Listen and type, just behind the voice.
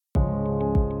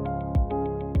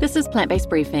This is Plant-Based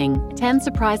Briefing, 10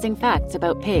 Surprising Facts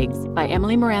About Pigs by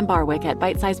Emily Moran Barwick at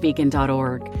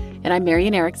bitesizevegan.org. And I'm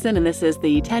Marian Erickson, and this is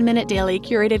the 10-minute daily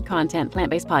curated content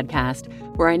plant-based podcast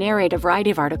where I narrate a variety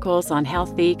of articles on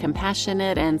healthy,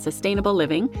 compassionate, and sustainable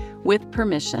living with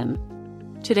permission.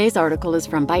 Today's article is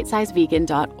from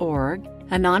bitesizevegan.org,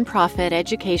 a nonprofit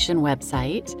education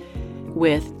website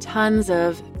with tons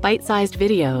of bite-sized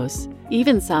videos,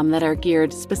 even some that are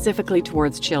geared specifically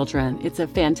towards children. It's a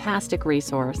fantastic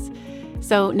resource.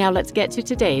 So now let's get to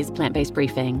today's plant-based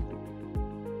briefing.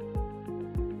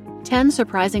 10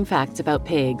 Surprising Facts About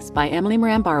Pigs by Emily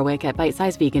Moran Barwick at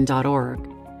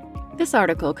bitesizevegan.org. This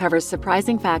article covers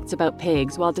surprising facts about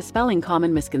pigs while dispelling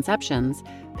common misconceptions.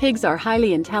 Pigs are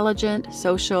highly intelligent,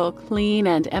 social, clean,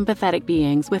 and empathetic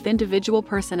beings with individual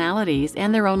personalities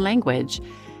and their own language.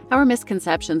 Our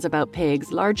misconceptions about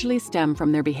pigs largely stem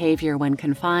from their behavior when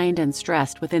confined and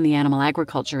stressed within the animal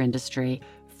agriculture industry.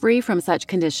 Free from such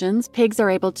conditions, pigs are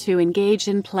able to engage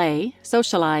in play,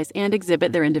 socialize, and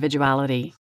exhibit their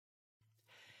individuality.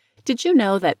 Did you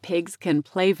know that pigs can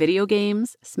play video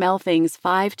games, smell things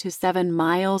 5 to 7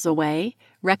 miles away,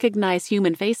 recognize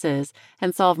human faces,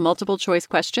 and solve multiple-choice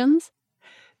questions?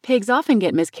 Pigs often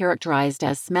get mischaracterized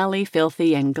as smelly,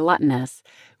 filthy, and gluttonous.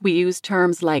 We use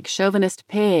terms like chauvinist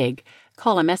pig,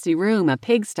 call a messy room a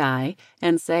pigsty,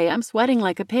 and say, "I'm sweating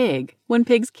like a pig," when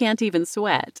pigs can't even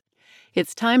sweat.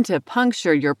 It's time to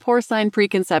puncture your porcine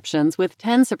preconceptions with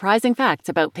 10 surprising facts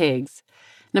about pigs.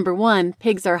 Number 1,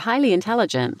 pigs are highly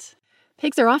intelligent.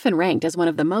 Pigs are often ranked as one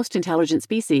of the most intelligent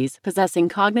species, possessing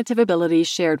cognitive abilities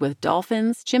shared with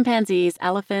dolphins, chimpanzees,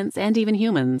 elephants, and even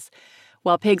humans.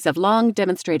 While pigs have long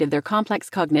demonstrated their complex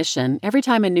cognition, every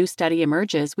time a new study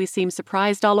emerges, we seem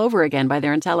surprised all over again by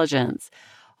their intelligence.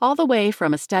 All the way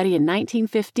from a study in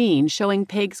 1915 showing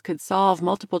pigs could solve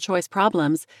multiple-choice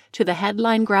problems to the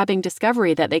headline-grabbing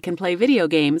discovery that they can play video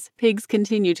games, pigs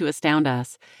continue to astound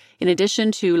us. In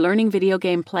addition to learning video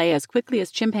game play as quickly as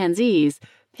chimpanzees,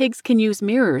 pigs can use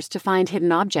mirrors to find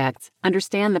hidden objects,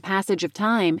 understand the passage of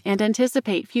time, and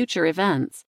anticipate future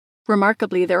events.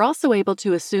 Remarkably, they're also able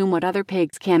to assume what other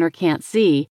pigs can or can't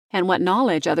see and what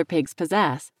knowledge other pigs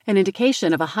possess, an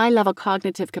indication of a high-level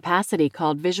cognitive capacity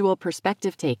called visual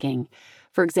perspective taking.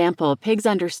 For example, pigs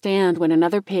understand when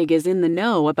another pig is in the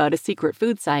know about a secret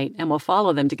food site and will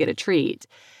follow them to get a treat.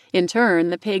 In turn,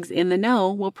 the pigs in the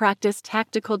know will practice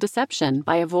tactical deception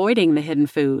by avoiding the hidden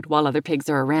food while other pigs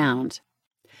are around.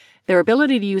 Their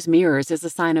ability to use mirrors is a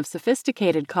sign of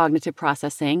sophisticated cognitive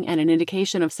processing and an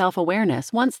indication of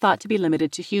self-awareness once thought to be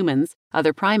limited to humans,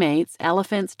 other primates,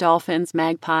 elephants, dolphins,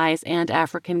 magpies, and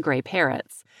African gray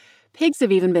parrots. Pigs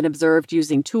have even been observed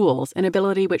using tools, an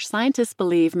ability which scientists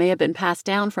believe may have been passed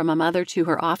down from a mother to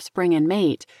her offspring and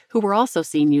mate, who were also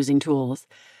seen using tools.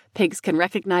 Pigs can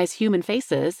recognize human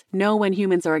faces, know when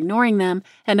humans are ignoring them,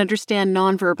 and understand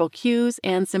nonverbal cues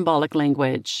and symbolic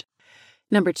language.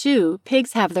 Number 2,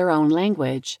 pigs have their own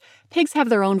language. Pigs have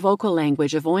their own vocal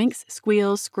language of oinks,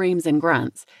 squeals, screams, and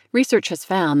grunts. Research has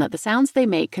found that the sounds they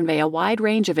make convey a wide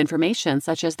range of information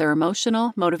such as their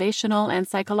emotional, motivational, and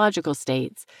psychological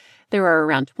states. There are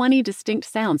around 20 distinct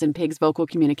sounds in pigs' vocal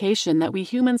communication that we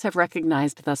humans have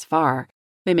recognized thus far.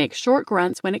 They make short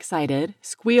grunts when excited,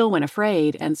 squeal when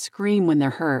afraid, and scream when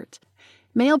they're hurt.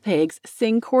 Male pigs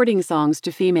sing courting songs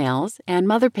to females, and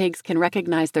mother pigs can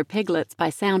recognize their piglets by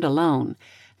sound alone.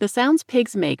 The sounds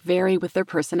pigs make vary with their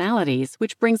personalities,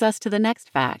 which brings us to the next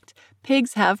fact.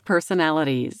 Pigs have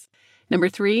personalities. Number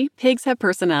 3, pigs have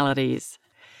personalities.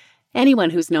 Anyone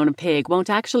who's known a pig won't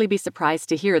actually be surprised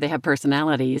to hear they have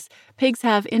personalities. Pigs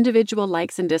have individual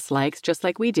likes and dislikes just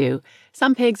like we do.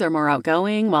 Some pigs are more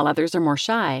outgoing, while others are more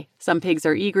shy. Some pigs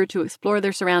are eager to explore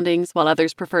their surroundings, while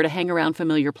others prefer to hang around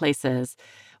familiar places.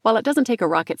 While it doesn't take a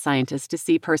rocket scientist to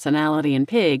see personality in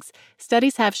pigs,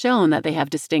 studies have shown that they have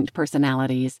distinct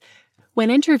personalities. When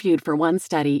interviewed for one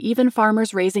study, even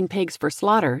farmers raising pigs for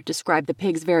slaughter described the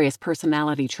pig's various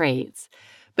personality traits.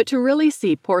 But to really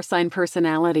see porcine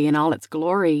personality in all its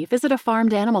glory, visit a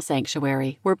farmed animal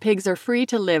sanctuary where pigs are free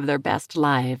to live their best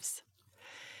lives.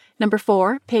 Number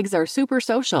 4, pigs are super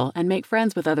social and make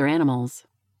friends with other animals.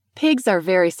 Pigs are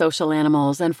very social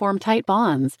animals and form tight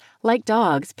bonds. Like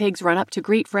dogs, pigs run up to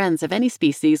greet friends of any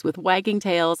species with wagging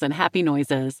tails and happy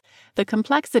noises. The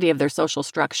complexity of their social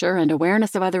structure and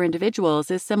awareness of other individuals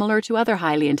is similar to other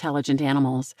highly intelligent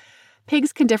animals.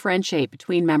 Pigs can differentiate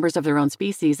between members of their own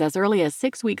species as early as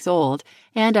 6 weeks old,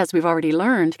 and as we've already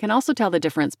learned, can also tell the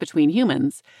difference between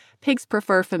humans. Pigs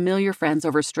prefer familiar friends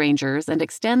over strangers and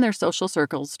extend their social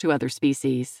circles to other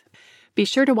species. Be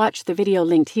sure to watch the video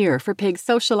linked here for pigs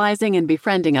socializing and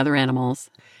befriending other animals.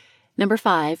 Number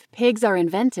 5, pigs are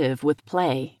inventive with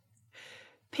play.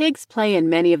 Pigs play in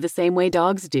many of the same way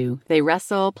dogs do. They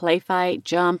wrestle, play fight,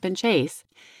 jump, and chase.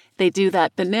 They do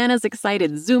that bananas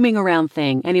excited zooming around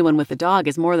thing anyone with a dog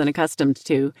is more than accustomed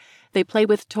to. They play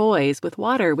with toys, with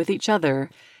water, with each other.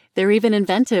 They're even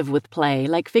inventive with play,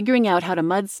 like figuring out how to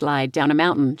mudslide down a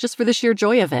mountain just for the sheer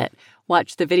joy of it.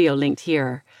 Watch the video linked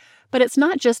here. But it's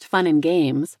not just fun and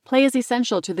games. Play is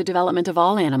essential to the development of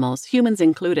all animals, humans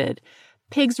included.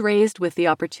 Pigs raised with the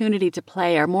opportunity to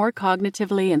play are more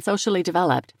cognitively and socially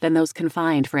developed than those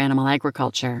confined for animal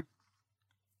agriculture.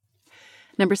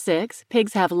 Number 6,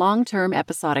 pigs have long-term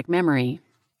episodic memory.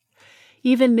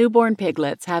 Even newborn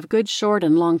piglets have good short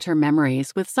and long-term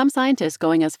memories, with some scientists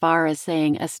going as far as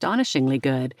saying astonishingly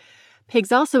good.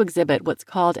 Pigs also exhibit what's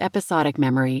called episodic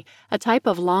memory, a type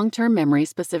of long-term memory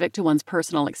specific to one's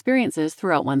personal experiences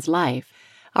throughout one's life.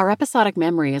 Our episodic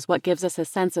memory is what gives us a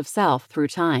sense of self through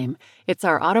time. It's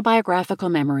our autobiographical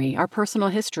memory, our personal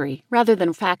history, rather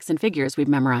than facts and figures we've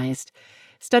memorized.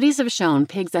 Studies have shown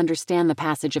pigs understand the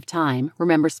passage of time,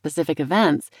 remember specific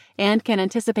events, and can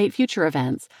anticipate future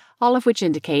events, all of which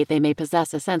indicate they may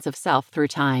possess a sense of self through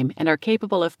time and are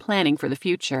capable of planning for the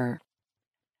future.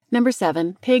 Number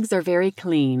 7, pigs are very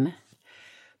clean.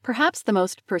 Perhaps the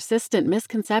most persistent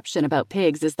misconception about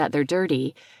pigs is that they're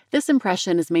dirty. This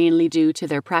impression is mainly due to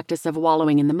their practice of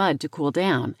wallowing in the mud to cool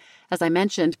down. As I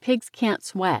mentioned, pigs can't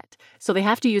sweat, so they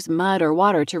have to use mud or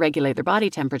water to regulate their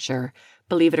body temperature.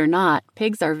 Believe it or not,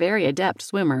 pigs are very adept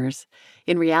swimmers.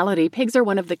 In reality, pigs are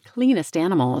one of the cleanest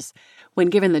animals. When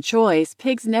given the choice,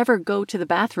 pigs never go to the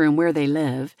bathroom where they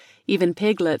live. Even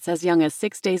piglets as young as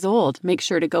 6 days old make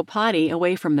sure to go potty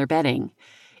away from their bedding.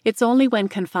 It's only when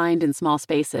confined in small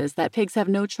spaces that pigs have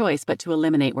no choice but to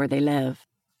eliminate where they live.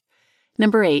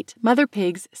 Number 8, mother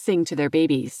pigs sing to their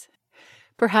babies.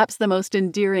 Perhaps the most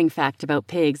endearing fact about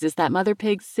pigs is that mother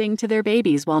pigs sing to their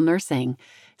babies while nursing.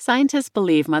 Scientists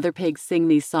believe mother pigs sing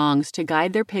these songs to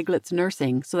guide their piglets'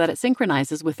 nursing so that it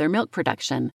synchronizes with their milk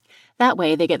production. That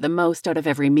way they get the most out of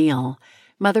every meal.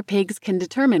 Mother pigs can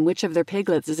determine which of their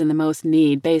piglets is in the most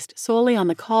need based solely on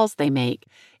the calls they make,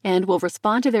 and will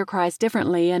respond to their cries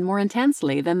differently and more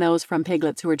intensely than those from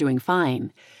piglets who are doing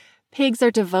fine. Pigs are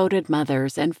devoted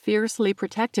mothers and fiercely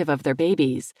protective of their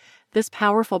babies. This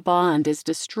powerful bond is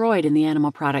destroyed in the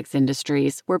animal products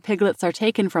industries, where piglets are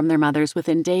taken from their mothers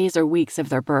within days or weeks of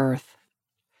their birth.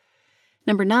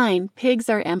 Number 9, pigs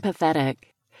are empathetic.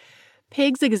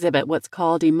 Pigs exhibit what's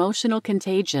called emotional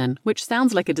contagion, which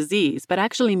sounds like a disease, but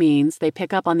actually means they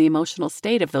pick up on the emotional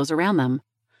state of those around them.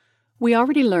 We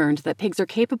already learned that pigs are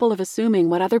capable of assuming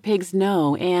what other pigs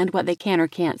know and what they can or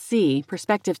can't see,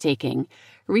 perspective taking.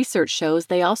 Research shows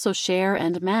they also share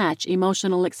and match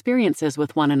emotional experiences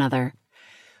with one another.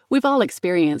 We've all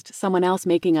experienced someone else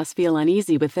making us feel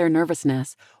uneasy with their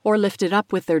nervousness or lifted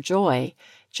up with their joy.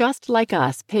 Just like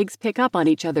us, pigs pick up on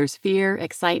each other's fear,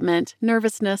 excitement,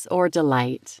 nervousness, or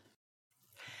delight.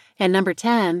 And number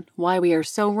 10, why we are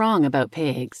so wrong about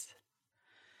pigs.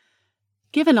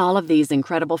 Given all of these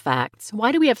incredible facts,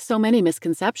 why do we have so many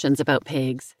misconceptions about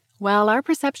pigs? Well, our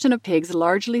perception of pigs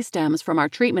largely stems from our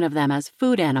treatment of them as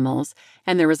food animals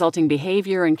and their resulting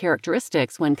behavior and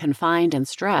characteristics when confined and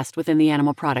stressed within the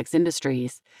animal products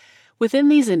industries. Within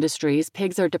these industries,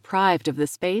 pigs are deprived of the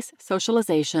space,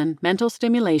 socialization, mental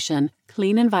stimulation,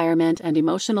 clean environment, and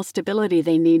emotional stability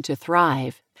they need to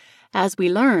thrive. As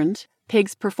we learned,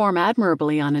 pigs perform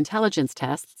admirably on intelligence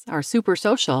tests, are super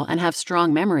social, and have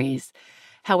strong memories.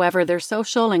 However, their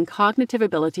social and cognitive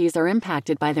abilities are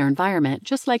impacted by their environment,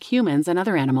 just like humans and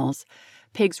other animals.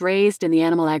 Pigs raised in the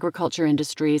animal agriculture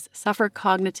industries suffer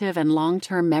cognitive and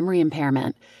long-term memory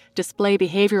impairment, display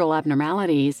behavioral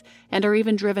abnormalities, and are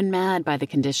even driven mad by the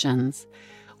conditions.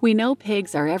 We know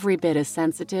pigs are every bit as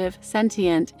sensitive,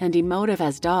 sentient, and emotive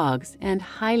as dogs, and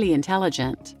highly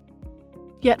intelligent.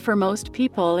 Yet for most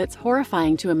people, it's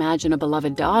horrifying to imagine a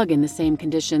beloved dog in the same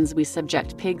conditions we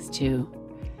subject pigs to.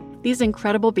 These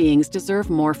incredible beings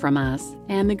deserve more from us,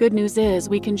 and the good news is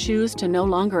we can choose to no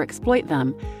longer exploit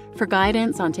them. For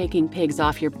guidance on taking pigs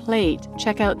off your plate,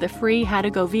 check out the free How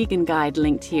to Go Vegan guide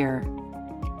linked here.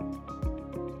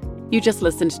 You just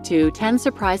listened to 10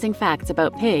 Surprising Facts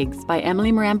About Pigs by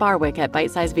Emily Moran Barwick at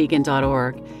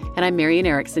bitesizevegan.org, and I'm Marian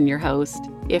Erickson, your host.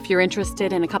 If you're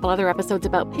interested in a couple other episodes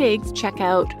about pigs, check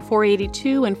out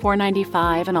 482 and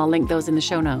 495, and I'll link those in the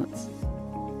show notes.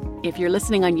 If you're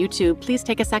listening on YouTube, please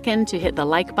take a second to hit the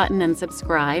like button and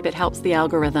subscribe. It helps the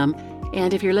algorithm.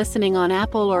 And if you're listening on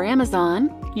Apple or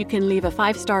Amazon, you can leave a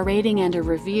 5-star rating and a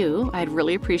review. I'd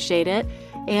really appreciate it.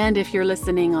 And if you're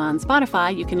listening on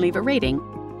Spotify, you can leave a rating.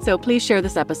 So please share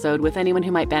this episode with anyone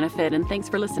who might benefit, and thanks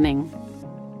for listening.